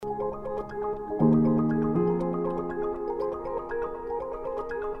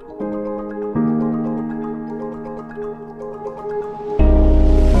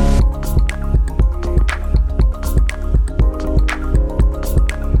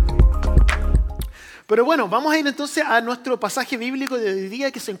Pero bueno, vamos a ir entonces a nuestro pasaje bíblico de hoy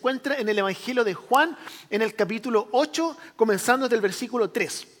día que se encuentra en el Evangelio de Juan, en el capítulo 8, comenzando desde el versículo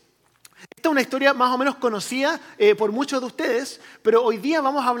 3. Esta es una historia más o menos conocida por muchos de ustedes, pero hoy día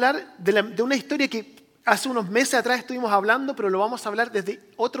vamos a hablar de una historia que hace unos meses atrás estuvimos hablando, pero lo vamos a hablar desde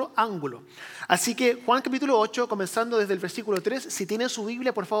otro ángulo. Así que Juan capítulo 8, comenzando desde el versículo 3, si tienen su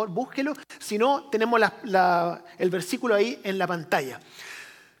Biblia, por favor, búsquelo. Si no, tenemos el versículo ahí en la pantalla.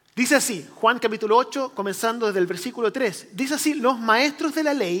 Dice así, Juan capítulo 8, comenzando desde el versículo 3. Dice así, los maestros de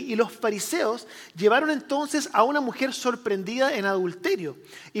la ley y los fariseos llevaron entonces a una mujer sorprendida en adulterio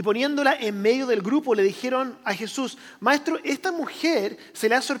y poniéndola en medio del grupo le dijeron a Jesús, Maestro, esta mujer se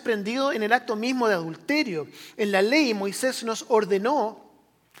le ha sorprendido en el acto mismo de adulterio. En la ley Moisés nos ordenó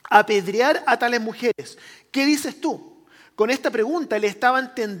apedrear a tales mujeres. ¿Qué dices tú? Con esta pregunta le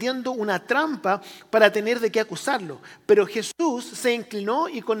estaban tendiendo una trampa para tener de qué acusarlo. Pero Jesús se inclinó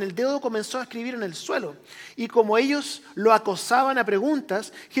y con el dedo comenzó a escribir en el suelo. Y como ellos lo acosaban a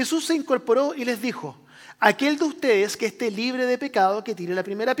preguntas, Jesús se incorporó y les dijo, aquel de ustedes que esté libre de pecado, que tire la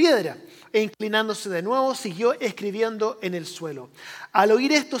primera piedra. E inclinándose de nuevo, siguió escribiendo en el suelo. Al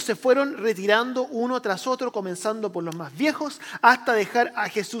oír esto, se fueron retirando uno tras otro, comenzando por los más viejos, hasta dejar a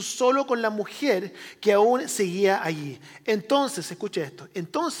Jesús solo con la mujer que aún seguía allí. Entonces, escuche esto,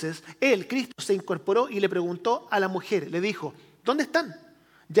 entonces él, Cristo, se incorporó y le preguntó a la mujer, le dijo, ¿dónde están?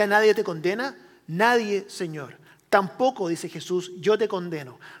 ¿Ya nadie te condena? Nadie, Señor. Tampoco, dice Jesús, yo te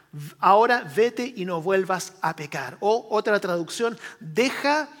condeno. Ahora vete y no vuelvas a pecar. O otra traducción,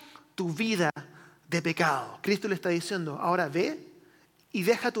 deja tu vida de pecado. Cristo le está diciendo, ahora ve y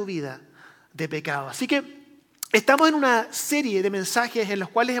deja tu vida de pecado. Así que estamos en una serie de mensajes en los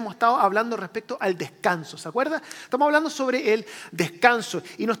cuales hemos estado hablando respecto al descanso, ¿se acuerda? Estamos hablando sobre el descanso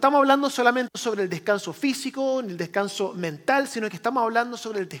y no estamos hablando solamente sobre el descanso físico ni el descanso mental, sino que estamos hablando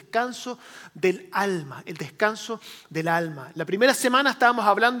sobre el descanso del alma, el descanso del alma. La primera semana estábamos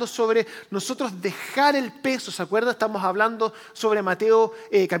hablando sobre nosotros dejar el peso, ¿se acuerda? Estamos hablando sobre Mateo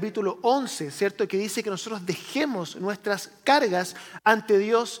capítulo 11, ¿cierto? Que dice que nosotros dejemos nuestras cargas ante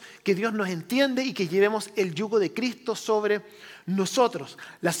Dios, que Dios nos entiende y que llevemos el yugo de Cristo sobre nosotros.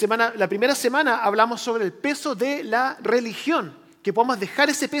 La primera semana hablamos sobre el peso de la religión, que podemos dejar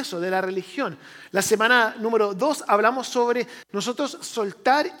ese peso de la religión. La semana número 2 hablamos sobre nosotros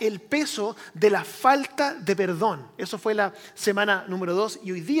soltar el peso de la falta de perdón. Eso fue la semana número 2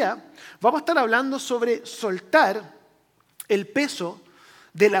 y hoy día vamos a estar hablando sobre soltar el peso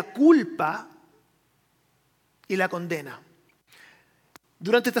de la culpa y la condena.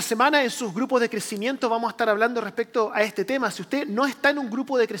 Durante esta semana en sus grupos de crecimiento vamos a estar hablando respecto a este tema. Si usted no está en un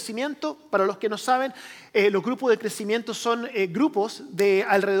grupo de crecimiento, para los que no saben, los grupos de crecimiento son grupos de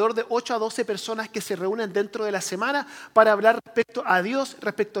alrededor de 8 a 12 personas que se reúnen dentro de la semana para hablar respecto a Dios,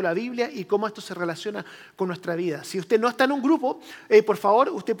 respecto a la Biblia y cómo esto se relaciona con nuestra vida. Si usted no está en un grupo, por favor,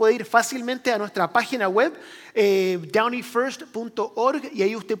 usted puede ir fácilmente a nuestra página web, downeyfirst.org, y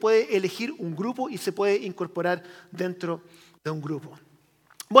ahí usted puede elegir un grupo y se puede incorporar dentro de un grupo.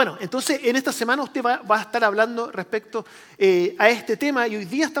 Bueno, entonces en esta semana usted va a estar hablando respecto a este tema y hoy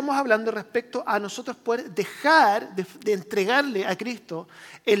día estamos hablando respecto a nosotros poder dejar de entregarle a Cristo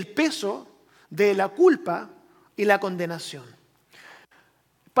el peso de la culpa y la condenación.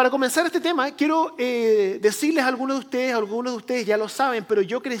 Para comenzar este tema, quiero decirles a algunos de ustedes ya lo saben, pero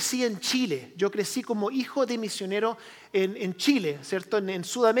yo crecí en Chile. Yo crecí como hijo de misionero en Chile, ¿cierto? En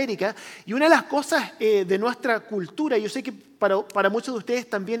Sudamérica. Y una de las cosas de nuestra cultura, yo sé que para muchos de ustedes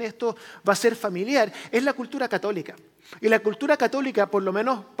también esto va a ser familiar, es la cultura católica. Y la cultura católica, por lo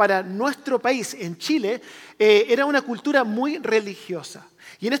menos para nuestro país, en Chile, era una cultura muy religiosa.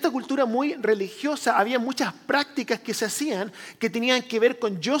 Y en esta cultura muy religiosa había muchas prácticas que se hacían que tenían que ver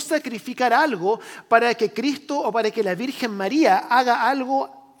con yo sacrificar algo para que Cristo o para que la Virgen María haga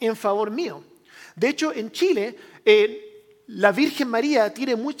algo en favor mío. De hecho, en Chile, la Virgen María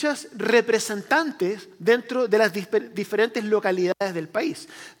tiene muchas representantes dentro de las diferentes localidades del país.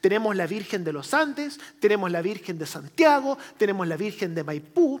 Tenemos la Virgen de los Andes, tenemos la Virgen de Santiago, tenemos la Virgen de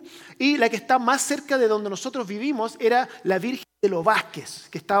Maipú y la que está más cerca de donde nosotros vivimos era la Virgen de los Vázquez,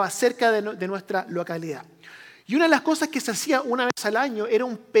 que estaba cerca de nuestra localidad. Y una de las cosas que se hacía una vez al año era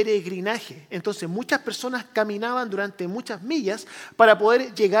un peregrinaje. Entonces muchas personas caminaban durante muchas millas para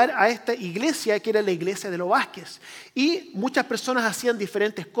poder llegar a esta iglesia que era la iglesia de los Vázquez. Y muchas personas hacían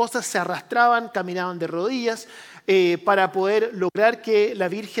diferentes cosas, se arrastraban, caminaban de rodillas para poder lograr que la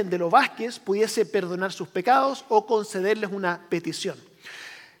Virgen de los Vázquez pudiese perdonar sus pecados o concederles una petición.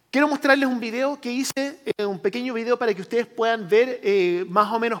 Quiero mostrarles un video que hice, un pequeño video para que ustedes puedan ver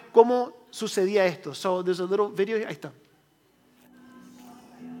más o menos cómo sucedía esto. So there's a little video, ahí está.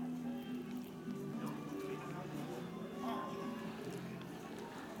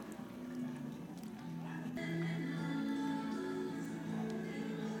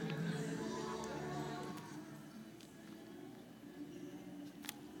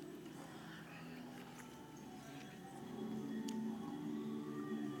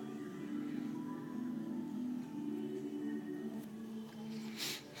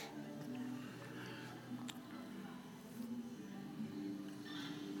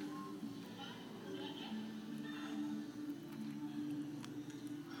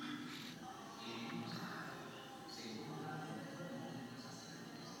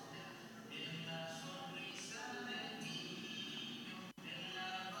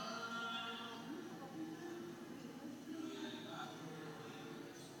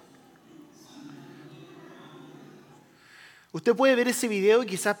 Usted puede ver ese video y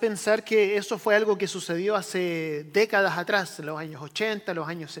quizás pensar que eso fue algo que sucedió hace décadas atrás, en los años 80, los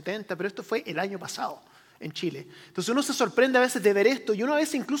años 70, pero esto fue el año pasado en Chile. Entonces uno se sorprende a veces de ver esto y uno a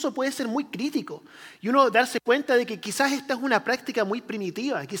veces incluso puede ser muy crítico y uno darse cuenta de que quizás esta es una práctica muy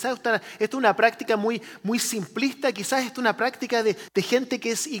primitiva, quizás esta es una práctica muy simplista, quizás esta es una práctica de gente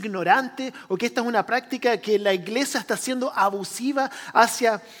que es ignorante o que esta es una práctica que la iglesia está siendo abusiva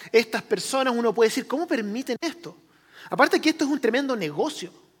hacia estas personas. Uno puede decir, ¿cómo permiten esto? Aparte que esto es un tremendo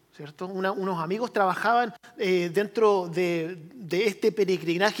negocio, ¿cierto? Unos amigos trabajaban dentro de este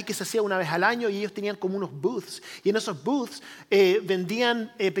peregrinaje que se hacía una vez al año y ellos tenían como unos booths. Y en esos booths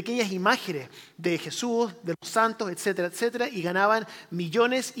vendían pequeñas imágenes de Jesús, de los santos, etcétera, etcétera, y ganaban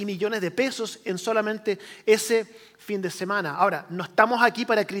millones y millones de pesos en solamente ese fin de semana. Ahora, no estamos aquí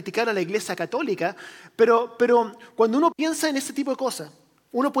para criticar a la Iglesia Católica, pero cuando uno piensa en ese tipo de cosas,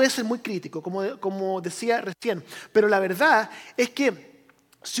 uno puede ser muy crítico, como decía recién, pero la verdad es que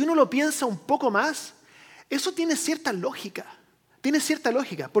si uno lo piensa un poco más, eso tiene cierta lógica. Tiene cierta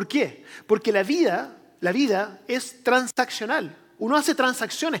lógica. ¿Por qué? Porque la vida es transaccional. Uno hace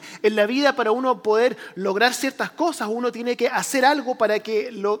transacciones. En la vida, para uno poder lograr ciertas cosas, uno tiene que hacer algo para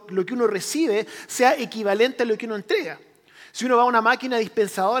que lo que uno recibe sea equivalente a lo que uno entrega. Si uno va a una máquina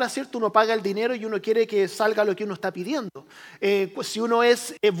dispensadora, ¿cierto? Uno paga el dinero y uno quiere que salga lo que uno está pidiendo. Pues si uno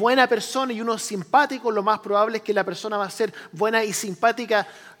es buena persona y uno es simpático, lo más probable es que la persona va a ser buena y simpática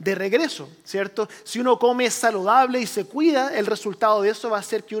de regreso, ¿cierto? Si uno come saludable y se cuida, el resultado de eso va a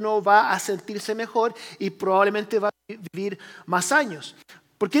ser que uno va a sentirse mejor y probablemente va a vivir más años.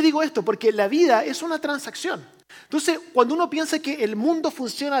 ¿Por qué digo esto? Porque la vida es una transacción. Entonces, cuando uno piensa que el mundo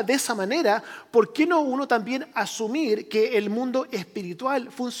funciona de esa manera, ¿por qué no uno también asumir que el mundo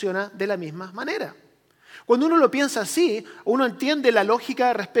espiritual funciona de la misma manera? Cuando uno lo piensa así, uno entiende la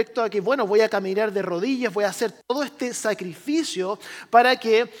lógica respecto a que, bueno, voy a caminar de rodillas, voy a hacer todo este sacrificio para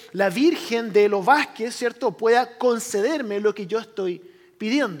que la Virgen de los Vázquez, ¿cierto?, pueda concederme lo que yo estoy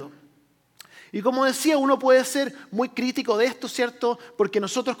pidiendo. Y como decía, uno puede ser muy crítico de esto, ¿cierto? Porque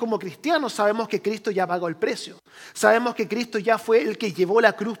nosotros como cristianos sabemos que Cristo ya pagó el precio. Sabemos que Cristo ya fue el que llevó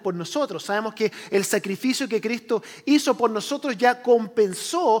la cruz por nosotros. Sabemos que el sacrificio que Cristo hizo por nosotros ya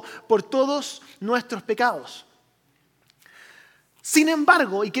compensó por todos nuestros pecados. Sin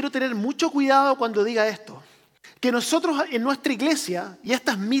embargo, y quiero tener mucho cuidado cuando diga esto, que nosotros en nuestra iglesia, y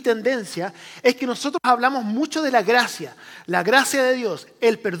esta es mi tendencia, es que nosotros hablamos mucho de la gracia de Dios,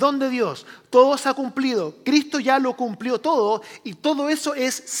 el perdón de Dios, todo se ha cumplido, Cristo ya lo cumplió todo y todo eso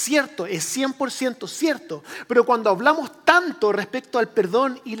es cierto, es 100% cierto. Pero cuando hablamos tanto respecto al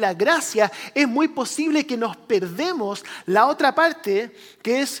perdón y la gracia, es muy posible que nos perdemos la otra parte,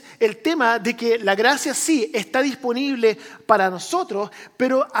 que es el tema de que la gracia sí está disponible para nosotros,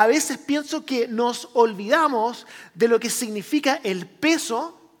 pero a veces pienso que nos olvidamos de lo que significa el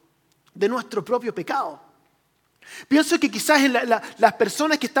peso de nuestro propio pecado. Pienso que quizás en las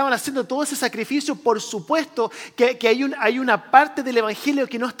personas que estaban haciendo todo ese sacrificio, por supuesto que hay una parte del Evangelio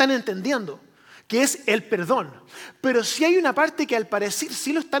que no están entendiendo, que es el perdón. Pero sí hay una parte que al parecer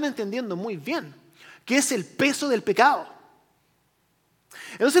sí lo están entendiendo muy bien, que es el peso del pecado.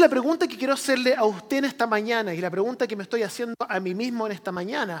 Entonces la pregunta que quiero hacerle a usted en esta mañana y la pregunta que me estoy haciendo a mí mismo en esta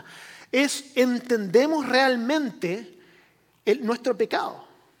mañana es: ¿entendemos realmente nuestro pecado?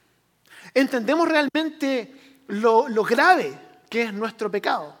 ¿Entendemos realmente lo grave que es nuestro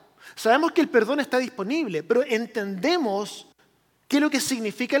pecado. Sabemos que el perdón está disponible, pero entendemos qué es lo que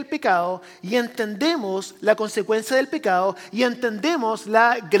significa el pecado y entendemos la consecuencia del pecado y entendemos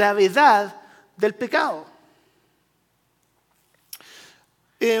la gravedad del pecado.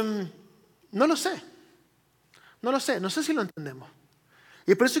 No lo sé. No sé si lo entendemos.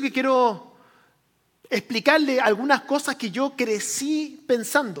 Y es por eso que quiero explicarle algunas cosas que yo crecí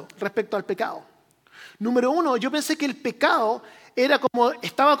pensando respecto al pecado. Número uno, yo pensé que el pecado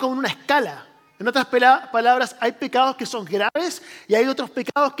estaba como en una escala. En otras palabras, hay pecados que son graves y hay otros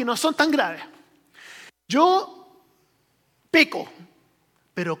pecados que no son tan graves. Yo peco,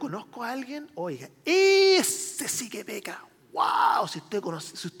 pero conozco a alguien, oiga, ese sí que peca. ¡Wow! Si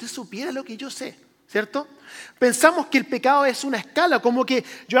usted supiera lo que yo sé, ¿cierto? Pensamos que el pecado es una escala, como que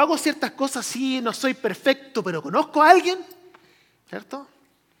yo hago ciertas cosas, sí, no soy perfecto, pero conozco a alguien, ¿cierto?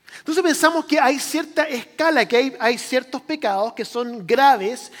 Entonces pensamos que hay cierta escala, que hay ciertos pecados que son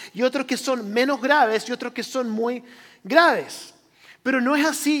graves y otros que son menos graves y otros que son muy graves. Pero no es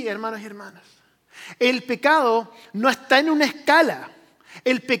así, hermanos y hermanas. El pecado no está en una escala.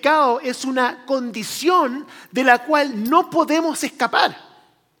 El pecado es una condición de la cual no podemos escapar.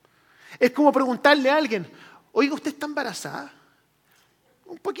 Es como preguntarle a alguien, oiga, ¿usted está embarazada?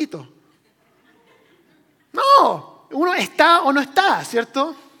 Un poquito. No, uno está o no está,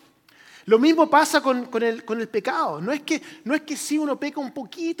 ¿cierto? Lo mismo pasa con el pecado. No es que sí uno peca un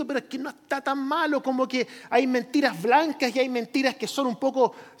poquito, pero es que no está tan malo, como que hay mentiras blancas y hay mentiras que son un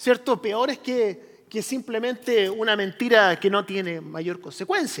poco, ¿cierto?, peores que simplemente una mentira que no tiene mayor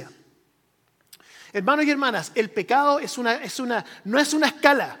consecuencia. Hermanos y hermanas, el pecado no es una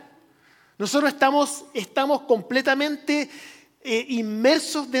escala. Nosotros estamos completamente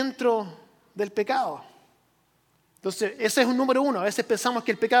inmersos dentro del pecado. Entonces, ese es un número uno. A veces pensamos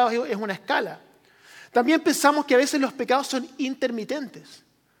que el pecado es una escala. También pensamos que a veces los pecados son intermitentes.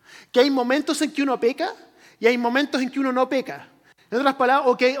 Que hay momentos en que uno peca y hay momentos en que uno no peca. En otras palabras,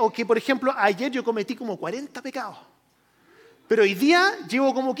 o que por ejemplo, ayer yo cometí como 40 pecados. Pero hoy día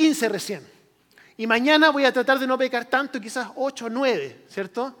llevo como 15 recién. Y mañana voy a tratar de no pecar tanto, quizás 8 o 9,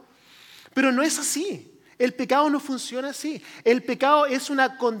 ¿cierto? Pero no es así. El pecado no funciona así. El pecado es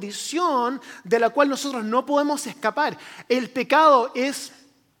una condición de la cual nosotros no podemos escapar.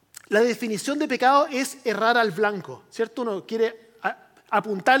 La definición de pecado es errar al blanco, ¿cierto? Uno quiere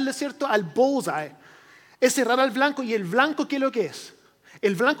apuntarle, ¿cierto?, al bullseye. Es errar al blanco. ¿Y el blanco qué es lo que es?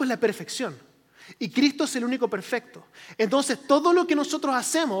 El blanco es la perfección. Y Cristo es el único perfecto. Entonces, todo lo que nosotros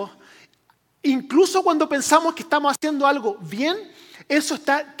hacemos, incluso cuando pensamos que estamos haciendo algo bien, eso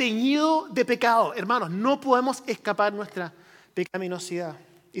está teñido de pecado. Hermanos, no podemos escapar nuestra pecaminosidad.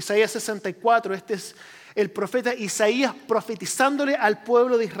 Isaías 64, este es el profeta Isaías profetizándole al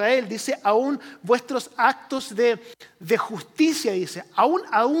pueblo de Israel. Dice, aún vuestros actos de justicia, dice,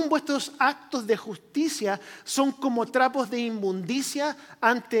 aún vuestros actos de justicia son como trapos de inmundicia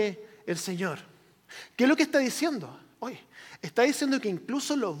ante el Señor. ¿Qué es lo que está diciendo? Oye, está diciendo que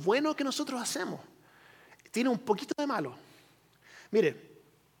incluso lo bueno que nosotros hacemos tiene un poquito de malo. Mire,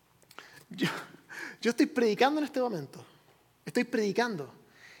 yo estoy predicando en este momento. Estoy predicando.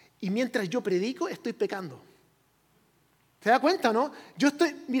 Y mientras yo predico, estoy pecando. ¿Se da cuenta, no?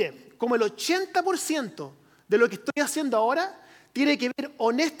 Mire, como el 80% de lo que estoy haciendo ahora tiene que ver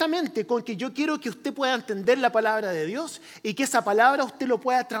honestamente con que yo quiero que usted pueda entender la palabra de Dios y que esa palabra usted lo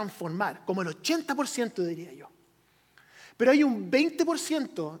pueda transformar. Como el 80% diría yo. Pero hay un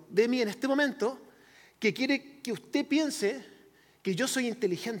 20% de mí en este momento que quiere que usted piense que yo soy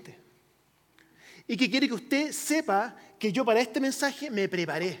inteligente y que quiere que usted sepa que yo para este mensaje me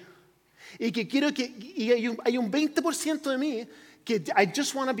preparé y que hay un 20% de mí que I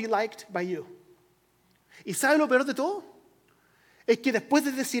just want to be liked by you. ¿Y sabe lo peor de todo? Es que después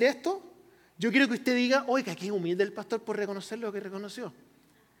de decir esto, yo quiero que usted diga, oiga, qué humilde el pastor por reconocer lo que reconoció.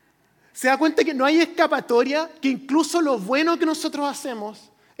 ¿Se da cuenta que no hay escapatoria? Que incluso lo bueno que nosotros hacemos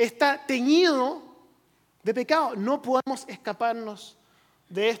está teñido de pecado. No podemos escaparnos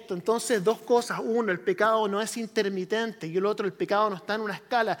de esto. Entonces, dos cosas. Uno, el pecado no es intermitente. Y el otro, el pecado no está en una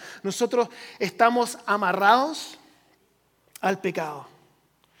escala. Nosotros estamos amarrados al pecado.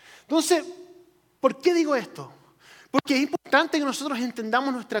 Entonces, ¿por qué digo esto? Porque es importante que nosotros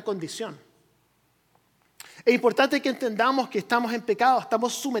entendamos nuestra condición. Es importante que entendamos que estamos en pecado,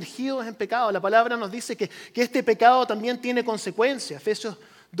 estamos sumergidos en pecado. La palabra nos dice que este pecado también tiene consecuencias. Efesios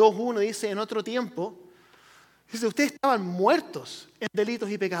 2:1 dice, en otro tiempo, dice, ustedes estaban muertos en delitos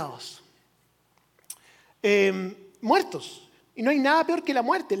y pecados. Muertos. Y no hay nada peor que la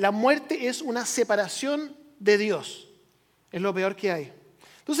muerte. La muerte es una separación de Dios. Es lo peor que hay.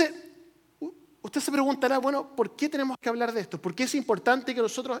 Entonces, usted se preguntará, bueno, ¿por qué tenemos que hablar de esto? ¿Por qué es importante que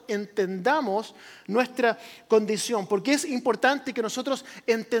nosotros entendamos nuestra condición? ¿Por qué es importante que nosotros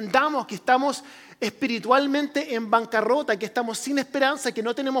entendamos que estamos espiritualmente en bancarrota, que estamos sin esperanza, que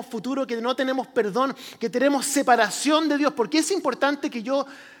no tenemos futuro, que no tenemos perdón, que tenemos separación de Dios? ¿Por qué es importante que yo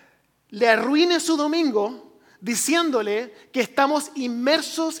le arruine su domingo diciéndole que estamos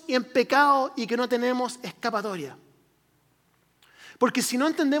inmersos en pecado y que no tenemos escapatoria? Porque si no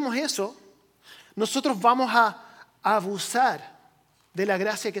entendemos eso, nosotros vamos a abusar de la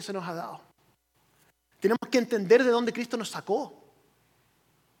gracia que se nos ha dado. Tenemos que entender de dónde Cristo nos sacó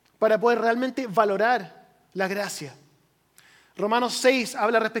para poder realmente valorar la gracia. Romanos 6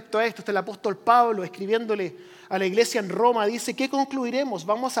 habla respecto a esto. Este es el apóstol Pablo escribiéndole a la iglesia en Roma. Dice, ¿qué concluiremos?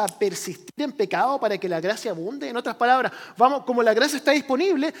 ¿Vamos a persistir en pecado para que la gracia abunde? En otras palabras, como la gracia está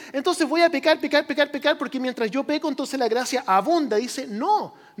disponible, entonces voy a pecar, porque mientras yo peco, entonces la gracia abunda. Dice,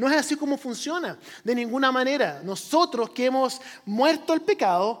 no es así como funciona. De ninguna manera. Nosotros que hemos muerto al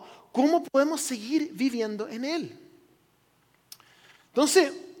pecado, ¿cómo podemos seguir viviendo en él?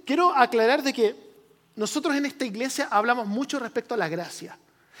 Entonces, quiero aclarar de que nosotros en esta iglesia hablamos mucho respecto a la gracia.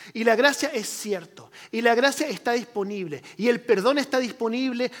 Y la gracia es cierto. Y la gracia está disponible. Y el perdón está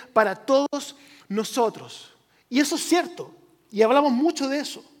disponible para todos nosotros. Y eso es cierto. Y hablamos mucho de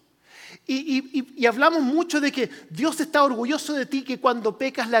eso. Y hablamos mucho de que Dios está orgulloso de ti, que cuando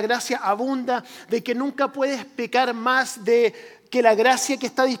pecas la gracia abunda, de que nunca puedes pecar más, de que la gracia que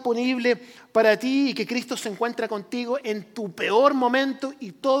está disponible para ti y que Cristo se encuentra contigo en tu peor momento,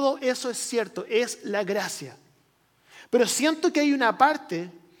 y todo eso es cierto, es la gracia. Pero siento que hay una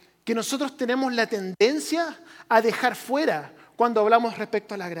parte que nosotros tenemos la tendencia a dejar fuera cuando hablamos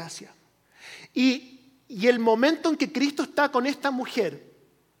respecto a la gracia. Y el momento en que Cristo está con esta mujer,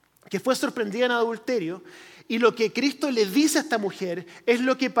 que fue sorprendida en adulterio, y lo que Cristo le dice a esta mujer es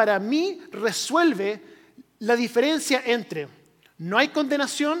lo que para mí resuelve la diferencia entre no hay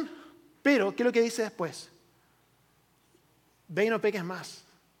condenación, pero ¿qué es lo que dice después? Ve y no peques más.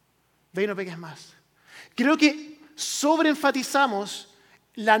 Ve y no peques más. Creo que sobreenfatizamos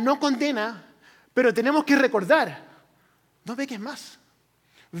la no condena, pero tenemos que recordar, no peques más.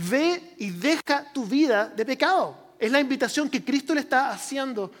 Ve y deja tu vida de pecado. Es la invitación que Cristo le está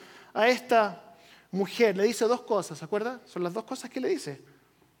haciendo a esta mujer. Le dice dos cosas, ¿se acuerda? Son las dos cosas que le dice.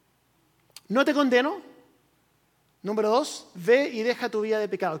 No te condeno. Número 2, ve y deja tu vida de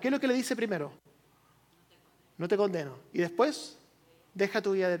pecado. ¿Qué es lo que le dice primero? No te condeno. Y después, deja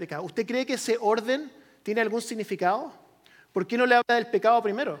tu vida de pecado. ¿Usted cree que ese orden tiene algún significado? ¿Por qué no le habla del pecado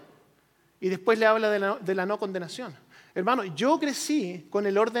primero? Y después le habla de la no condenación. Hermano, yo crecí con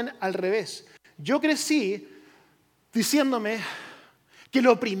el orden al revés. Yo crecí diciéndome que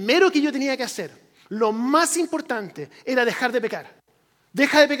lo primero que yo tenía que hacer, lo más importante, era dejar de pecar.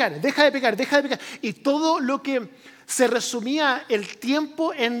 Deja de pecar, deja de pecar, deja de pecar. Y todo lo que se resumía el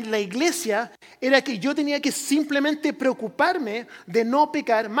tiempo en la iglesia era que yo tenía que simplemente preocuparme de no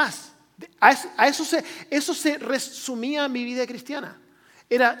pecar más. A eso se resumía mi vida cristiana.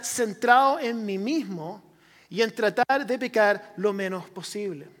 Era centrado en mí mismo y en tratar de pecar lo menos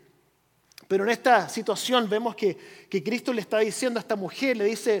posible. Pero en esta situación vemos que Cristo le está diciendo a esta mujer, le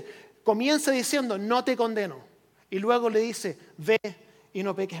dice, comienza diciendo, no te condeno. Y luego le dice, ve y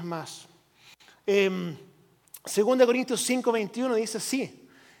no peques más. 2 Corintios 5:21 dice así.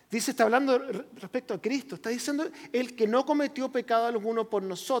 Dice, está hablando respecto a Cristo. Está diciendo, el que no cometió pecado alguno por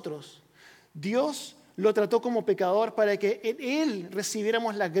nosotros, Dios lo trató como pecador para que en Él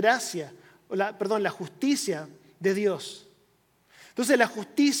recibiéramos la gracia, la justicia de Dios. Entonces la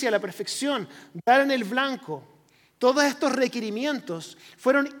justicia, la perfección, dar en el blanco, todos estos requerimientos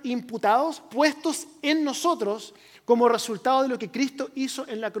fueron imputados, puestos en nosotros como resultado de lo que Cristo hizo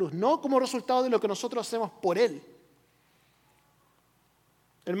en la cruz, no como resultado de lo que nosotros hacemos por Él.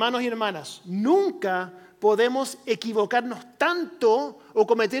 Hermanos y hermanas, nunca podemos equivocarnos tanto o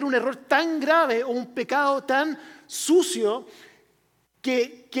cometer un error tan grave o un pecado tan sucio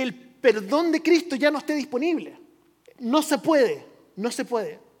que el perdón de Cristo ya no esté disponible. No se puede.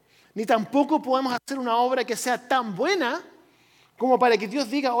 Ni tampoco podemos hacer una obra que sea tan buena como para que Dios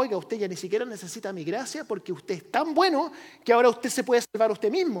diga, oiga, usted ya ni siquiera necesita mi gracia porque usted es tan bueno que ahora usted se puede salvar usted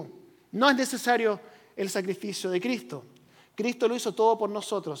mismo. No es necesario el sacrificio de Cristo. Cristo lo hizo todo por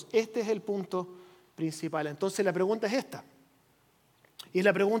nosotros. Este es el punto principal. Entonces la pregunta es esta. Y es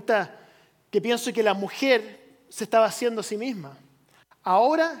la pregunta que pienso que la mujer se estaba haciendo a sí misma.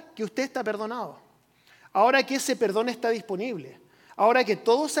 Ahora que usted está perdonado, ahora que ese perdón está disponible, ahora que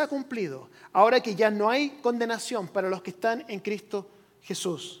todo se ha cumplido, ahora que ya no hay condenación para los que están en Cristo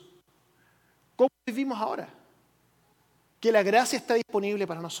Jesús, ¿cómo vivimos ahora? Que la gracia está disponible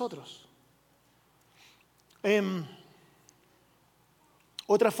para nosotros.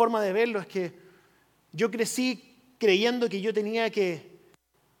 Otra forma de verlo es que yo crecí creyendo que yo tenía que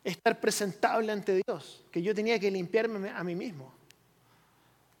estar presentable ante Dios, que yo tenía que limpiarme a mí mismo.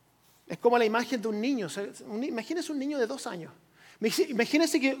 Es como la imagen de un niño. Imagínese un niño de 2 años.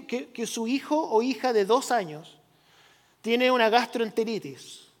 Imagínese que su hijo o hija de 2 años tiene una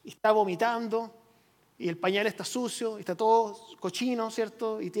gastroenteritis y está vomitando y el pañal está sucio, y está todo cochino,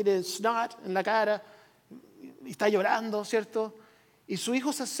 ¿cierto? Y tiene snot en la cara y está llorando, ¿cierto? Y su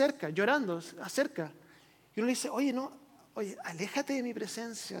hijo se acerca, llorando, se acerca. Y uno le dice, oye, aléjate de mi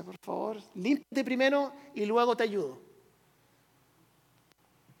presencia, por favor. Límpiate primero y luego te ayudo.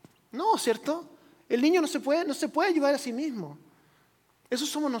 No, ¿cierto? El niño no se puede ayudar a sí mismo. Eso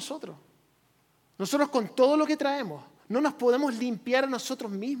somos nosotros. Nosotros con todo lo que traemos, no nos podemos limpiar a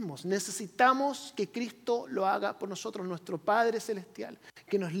nosotros mismos. Necesitamos que Cristo lo haga por nosotros, nuestro Padre Celestial,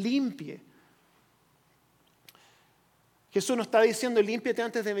 que nos limpie. Jesús nos está diciendo, límpiate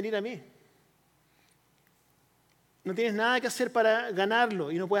antes de venir a mí. No tienes nada que hacer para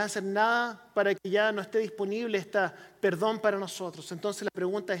ganarlo y no puedes hacer nada para que ya no esté disponible este perdón para nosotros. Entonces la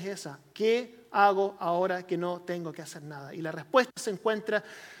pregunta es esa, ¿qué hago ahora que no tengo que hacer nada? Y la respuesta se encuentra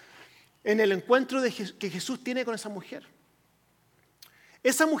en el encuentro que Jesús tiene con esa mujer.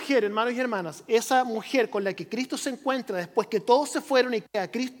 Esa mujer, hermanos y hermanas, esa mujer con la que Cristo se encuentra después que todos se fueron y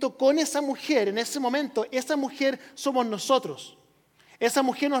queda Cristo con esa mujer, en ese momento, esa mujer somos nosotros. Esa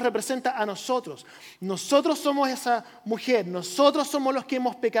mujer nos representa a nosotros. Nosotros somos esa mujer. Nosotros somos los que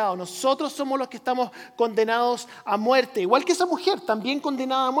hemos pecado. Nosotros somos los que estamos condenados a muerte. Igual que esa mujer, también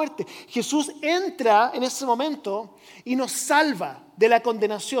condenada a muerte. Jesús entra en ese momento y nos salva de la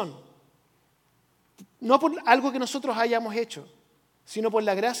condenación. No por algo que nosotros hayamos hecho, sino por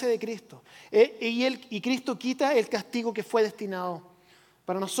la gracia de Cristo. Y Cristo quita el castigo que fue destinado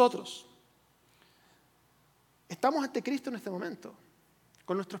para nosotros. Estamos ante Cristo en este momento,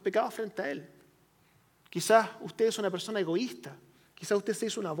 con nuestros pecados frente a Él. Quizás usted es una persona egoísta, quizás usted se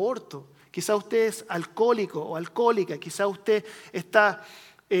hizo un aborto, quizás usted es alcohólico o alcohólica, quizás usted está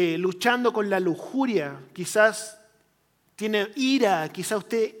luchando con la lujuria, quizás tiene ira, quizás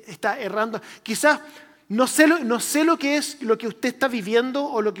usted está errando, quizás no sé lo que es lo que usted está viviendo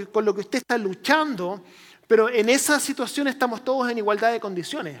o con lo que usted está luchando, pero en esa situación estamos todos en igualdad de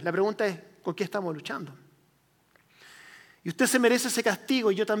condiciones. La pregunta es, ¿con qué estamos luchando? Y usted se merece ese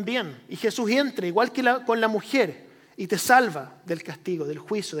castigo y yo también. Y Jesús entra, igual que con la mujer, y te salva del castigo, del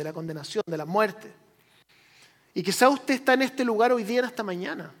juicio, de la condenación, de la muerte. Y quizá usted está en este lugar hoy día, en esta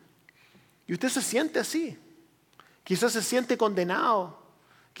mañana, y usted se siente así. Quizás se siente condenado,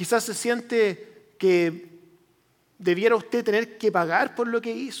 quizás se siente que debiera usted tener que pagar por lo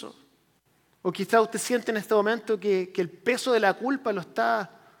que hizo. O quizás usted siente en este momento que el peso de la culpa lo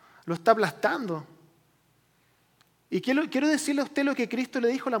está aplastando. Y quiero decirle a usted lo que Cristo le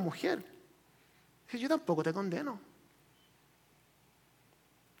dijo a la mujer. Dice, yo tampoco te condeno.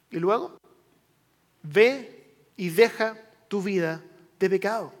 Y luego, ve y deja tu vida de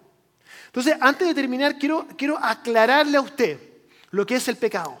pecado. Entonces, antes de terminar, quiero aclararle a usted lo que es el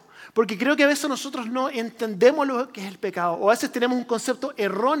pecado. Porque creo que a veces nosotros no entendemos lo que es el pecado. O a veces tenemos un concepto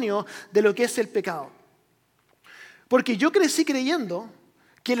erróneo de lo que es el pecado. Porque yo crecí creyendo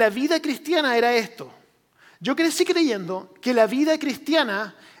que la vida cristiana era esto. Yo crecí creyendo que la vida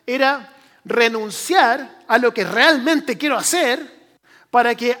cristiana era renunciar a lo que realmente quiero hacer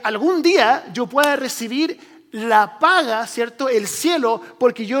para que algún día yo pueda recibir la paga, ¿cierto? El cielo,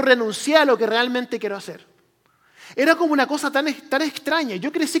 porque yo renuncié a lo que realmente quiero hacer. Era como una cosa tan extraña.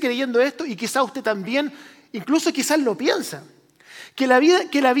 Yo crecí creyendo esto y quizá usted también, incluso quizás lo piensa. Que la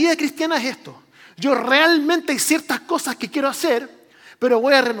vida cristiana es esto. Yo realmente hay ciertas cosas que quiero hacer, pero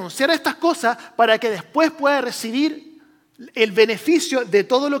voy a renunciar a estas cosas para que después pueda recibir el beneficio de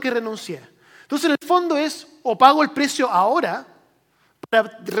todo lo que renuncié. Entonces, en el fondo es, o pago el precio ahora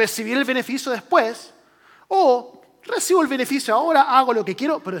para recibir el beneficio después, o recibo el beneficio ahora, hago lo que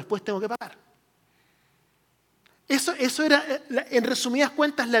quiero, pero después tengo que pagar. Eso era, en resumidas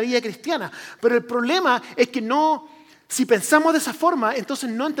cuentas, la vida cristiana. Pero el problema es que si pensamos de esa forma, entonces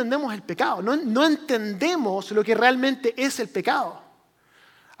no entendemos el pecado, no entendemos lo que realmente es el pecado.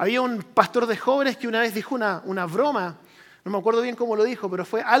 Había un pastor de jóvenes que una vez dijo una broma, no me acuerdo bien cómo lo dijo, pero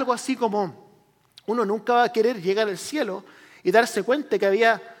fue algo así como, uno nunca va a querer llegar al cielo y darse cuenta que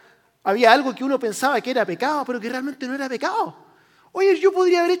había algo que uno pensaba que era pecado, pero que realmente no era pecado. Oye, yo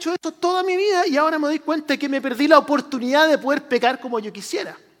podría haber hecho esto toda mi vida y ahora me doy cuenta que me perdí la oportunidad de poder pecar como yo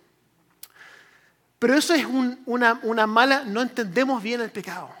quisiera. Pero eso es una mala, no entendemos bien el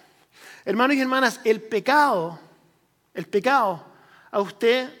pecado. Hermanos y hermanas, el pecado a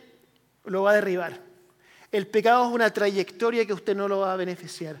usted lo va a derribar. El pecado es una trayectoria que a usted no lo va a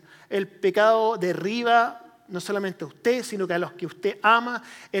beneficiar. El pecado derriba no solamente a usted, sino que a los que usted ama.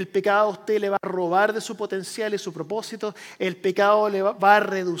 El pecado a usted le va a robar de su potencial y su propósito. El pecado le va a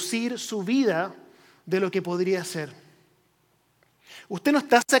reducir su vida de lo que podría ser. Usted no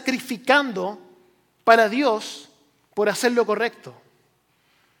está sacrificando para Dios por hacer lo correcto.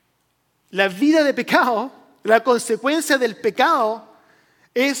 La vida de pecado, la consecuencia del pecado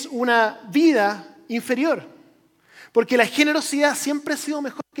es una vida inferior. Porque la generosidad siempre ha sido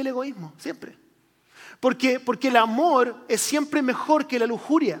mejor que el egoísmo, siempre. Porque el amor es siempre mejor que la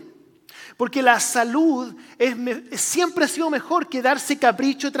lujuria. Porque la salud siempre ha sido mejor que darse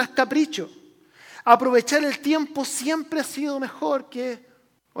capricho tras capricho. Aprovechar el tiempo siempre ha sido mejor que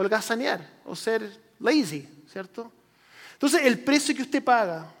holgazanear o ser lazy, ¿cierto? Entonces, el precio que usted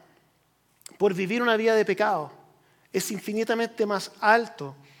paga por vivir una vida de pecado es infinitamente más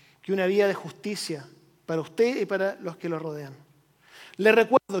alto que una vida de justicia para usted y para los que lo rodean. Le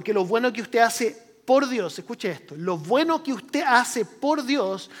recuerdo que lo bueno que usted hace por Dios, escuche esto, lo bueno que usted hace por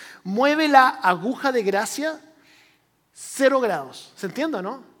Dios mueve la aguja de gracia 0 grados. ¿Se entiende,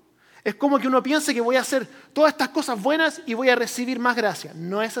 no? Es como que uno piensa que voy a hacer todas estas cosas buenas y voy a recibir más gracia.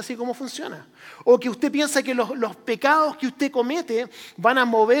 No es así como funciona. O que usted piensa que los pecados que usted comete van a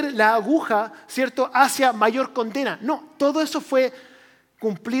mover la aguja, ¿cierto?, hacia mayor condena. No, todo eso fue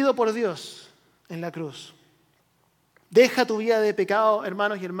cumplido por Dios en la cruz. Deja tu vida de pecado,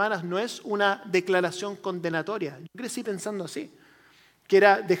 hermanos y hermanas, no es una declaración condenatoria. Yo crecí pensando así, que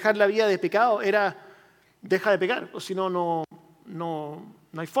era dejar la vida de pecado, era deja de pecar, o si no, no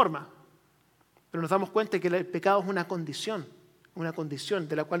hay forma. Pero nos damos cuenta que el pecado es una condición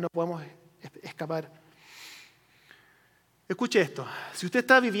de la cual no podemos escapar. Escuche esto, si usted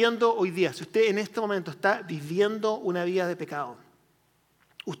está viviendo hoy día, si usted en este momento está viviendo una vida de pecado,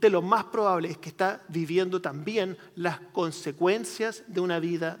 usted lo más probable es que está viviendo también las consecuencias de una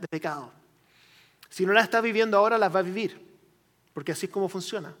vida de pecado. Si no la está viviendo ahora, las va a vivir, porque así es como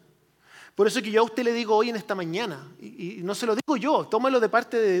funciona. Por eso que yo a usted le digo hoy en esta mañana, y no se lo digo yo, tómelo de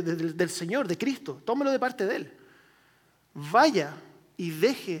parte del Señor, de Cristo, tómelo de parte de Él. Vaya y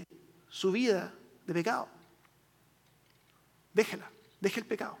deje su vida de pecado. Déjela, deje el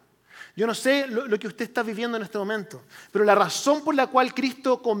pecado. Yo no sé lo que usted está viviendo en este momento, pero la razón por la cual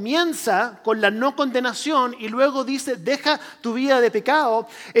Cristo comienza con la no condenación y luego dice, deja tu vida de pecado,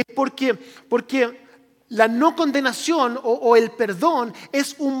 es porque la no condenación o el perdón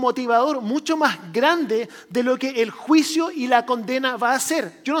es un motivador mucho más grande de lo que el juicio y la condena va a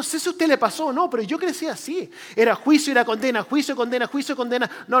hacer. Yo no sé si a usted le pasó o no, pero yo crecí así. Era juicio y la condena, juicio, condena, juicio,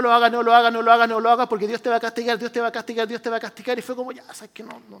 condena. No lo hagas, no lo hagas, no lo hagas, no lo hagas, porque Dios te va a castigar, Dios te va a castigar, Dios te va a castigar. Y fue como, ya, sabes que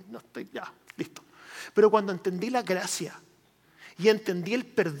no estoy, ya, listo. Pero cuando entendí la gracia y entendí el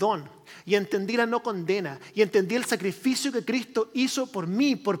perdón, y entendí la no condena, y entendí el sacrificio que Cristo hizo por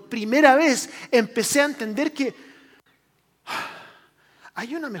mí, por primera vez, empecé a entender que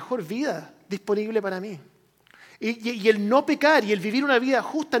hay una mejor vida disponible para mí. Y el no pecar y el vivir una vida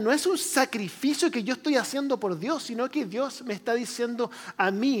justa no es un sacrificio que yo estoy haciendo por Dios, sino que Dios me está diciendo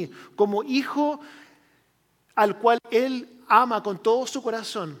a mí, como hijo al cual Él ama con todo su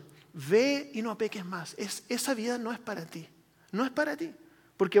corazón, ve y no peques más. Esa vida no es para ti. No es para ti,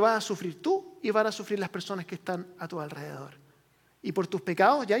 porque vas a sufrir tú y van a sufrir las personas que están a tu alrededor. Y por tus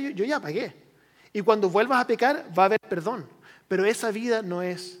pecados yo ya pagué. Y cuando vuelvas a pecar va a haber perdón, pero esa vida no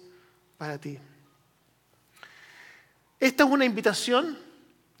es para ti. Esta es una invitación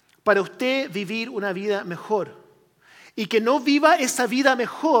para usted vivir una vida mejor y que no viva esa vida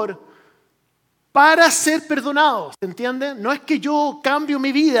mejor para ser perdonado, ¿se entiende? No es que yo cambio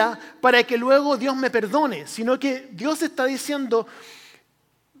mi vida para que luego Dios me perdone, sino que Dios está diciendo,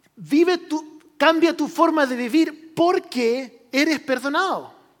 cambia tu forma de vivir porque eres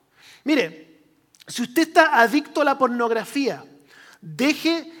perdonado. Mire, si usted está adicto a la pornografía,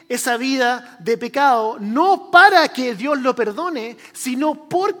 deje esa vida de pecado, no para que Dios lo perdone, sino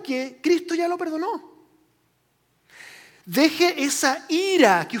porque Cristo ya lo perdonó. Deje esa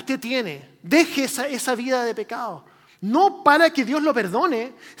ira que usted tiene, deje esa vida de pecado. No para que Dios lo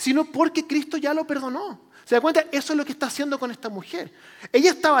perdone, sino porque Cristo ya lo perdonó. ¿Se da cuenta? Eso es lo que está haciendo con esta mujer.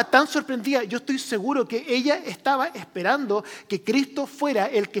 Ella estaba tan sorprendida, yo estoy seguro que ella estaba esperando que Cristo fuera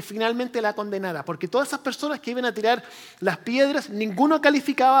el que finalmente la condenara. Porque todas esas personas que iban a tirar las piedras, ninguno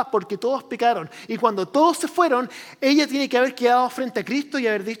calificaba porque todos pecaron. Y cuando todos se fueron, ella tiene que haber quedado frente a Cristo y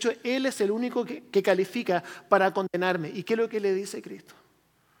haber dicho, Él es el único que califica para condenarme. ¿Y qué es lo que le dice Cristo?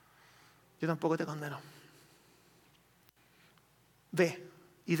 Yo tampoco te condeno. Ve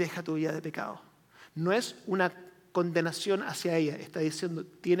y deja tu vida de pecado. No es una condenación hacia ella. Está diciendo,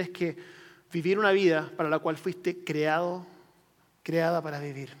 tienes que vivir una vida para la cual fuiste creada para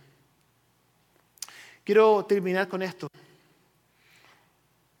vivir. Quiero terminar con esto.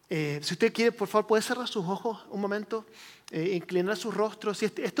 Si usted quiere, por favor, puede cerrar sus ojos un momento, inclinar sus rostros. Si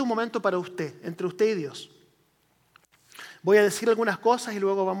este es un momento para usted, entre usted y Dios. Voy a decir algunas cosas y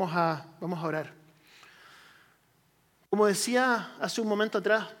luego vamos a orar. Como decía hace un momento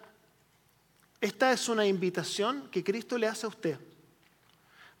atrás, esta es una invitación que Cristo le hace a usted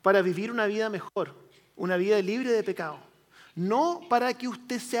para vivir una vida mejor, una vida libre de pecado. No para que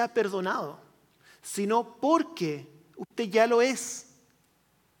usted sea perdonado, sino porque usted ya lo es.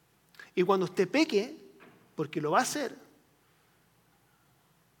 Y cuando usted peque, porque lo va a hacer,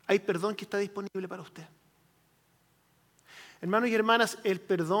 hay perdón que está disponible para usted. Hermanos y hermanas, el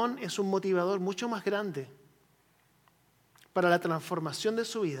perdón es un motivador mucho más grande para la transformación de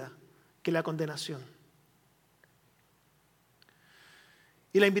su vida que la condenación.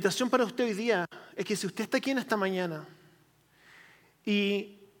 Y la invitación para usted hoy día es que si usted está aquí en esta mañana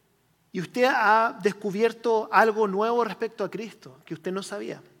y usted ha descubierto algo nuevo respecto a Cristo que usted no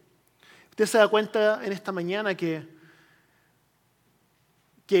sabía, usted se da cuenta en esta mañana que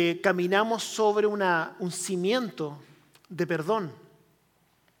caminamos sobre un cimiento de perdón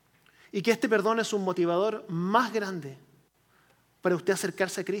y que este perdón es un motivador más grande para usted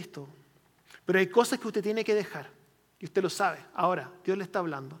acercarse a Cristo. Pero hay cosas que usted tiene que dejar y usted lo sabe. Ahora, Dios le está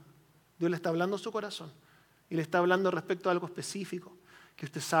hablando. Dios le está hablando a su corazón y le está hablando respecto a algo específico que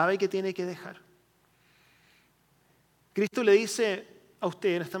usted sabe que tiene que dejar. Cristo le dice a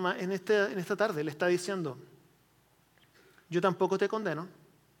usted en esta tarde, le está diciendo, yo tampoco te condeno,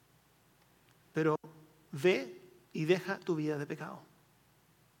 pero ve y deja tu vida de pecado.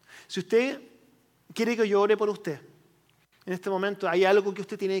 Si usted quiere que yo ore por usted, en este momento hay algo que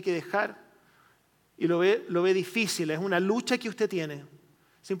usted tiene que dejar y lo ve difícil, es una lucha que usted tiene.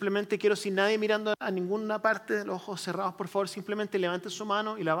 Simplemente quiero, sin nadie mirando a ninguna parte, de los ojos cerrados, por favor, simplemente levante su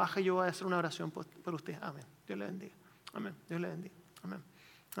mano y la baja y yo voy a hacer una oración por usted. Amén. Dios le bendiga. Amén. Dios le bendiga. Amén.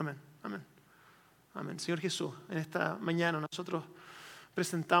 Amén. Amén. Amén. Señor Jesús, en esta mañana nosotros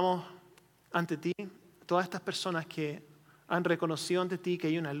presentamos ante ti todas estas personas que han reconocido ante ti que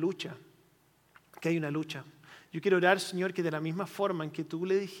hay una lucha, Yo quiero orar, Señor, que de la misma forma en que tú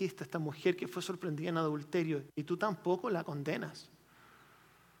le dijiste a esta mujer que fue sorprendida en adulterio y tú tampoco la condenas,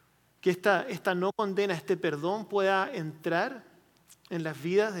 que esta no condena, este perdón pueda entrar en las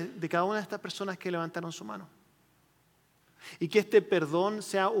vidas de cada una de estas personas que levantaron su mano. Y que este perdón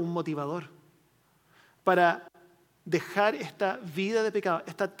sea un motivador para dejar esta vida de pecado,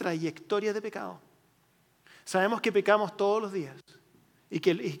 esta trayectoria de pecado. Sabemos que pecamos todos los días y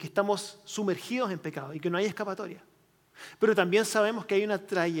que estamos sumergidos en pecado y que no hay escapatoria. Pero también sabemos que hay una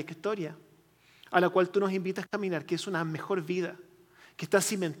trayectoria a la cual tú nos invitas a caminar, que es una mejor vida, que está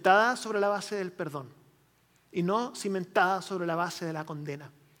cimentada sobre la base del perdón y no cimentada sobre la base de la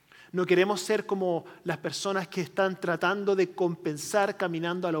condena. No queremos ser como las personas que están tratando de compensar,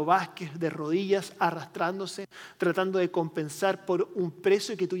 caminando a lo Vázquez, de rodillas, arrastrándose, tratando de compensar por un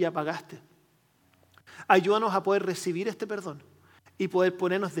precio que tú ya pagaste. Ayúdanos a poder recibir este perdón y poder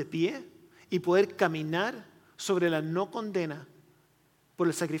ponernos de pie y poder caminar sobre la no condena por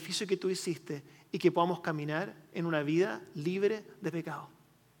el sacrificio que tú hiciste y que podamos caminar en una vida libre de pecado.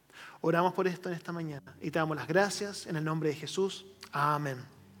 Oramos por esto en esta mañana y te damos las gracias en el nombre de Jesús.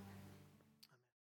 Amén.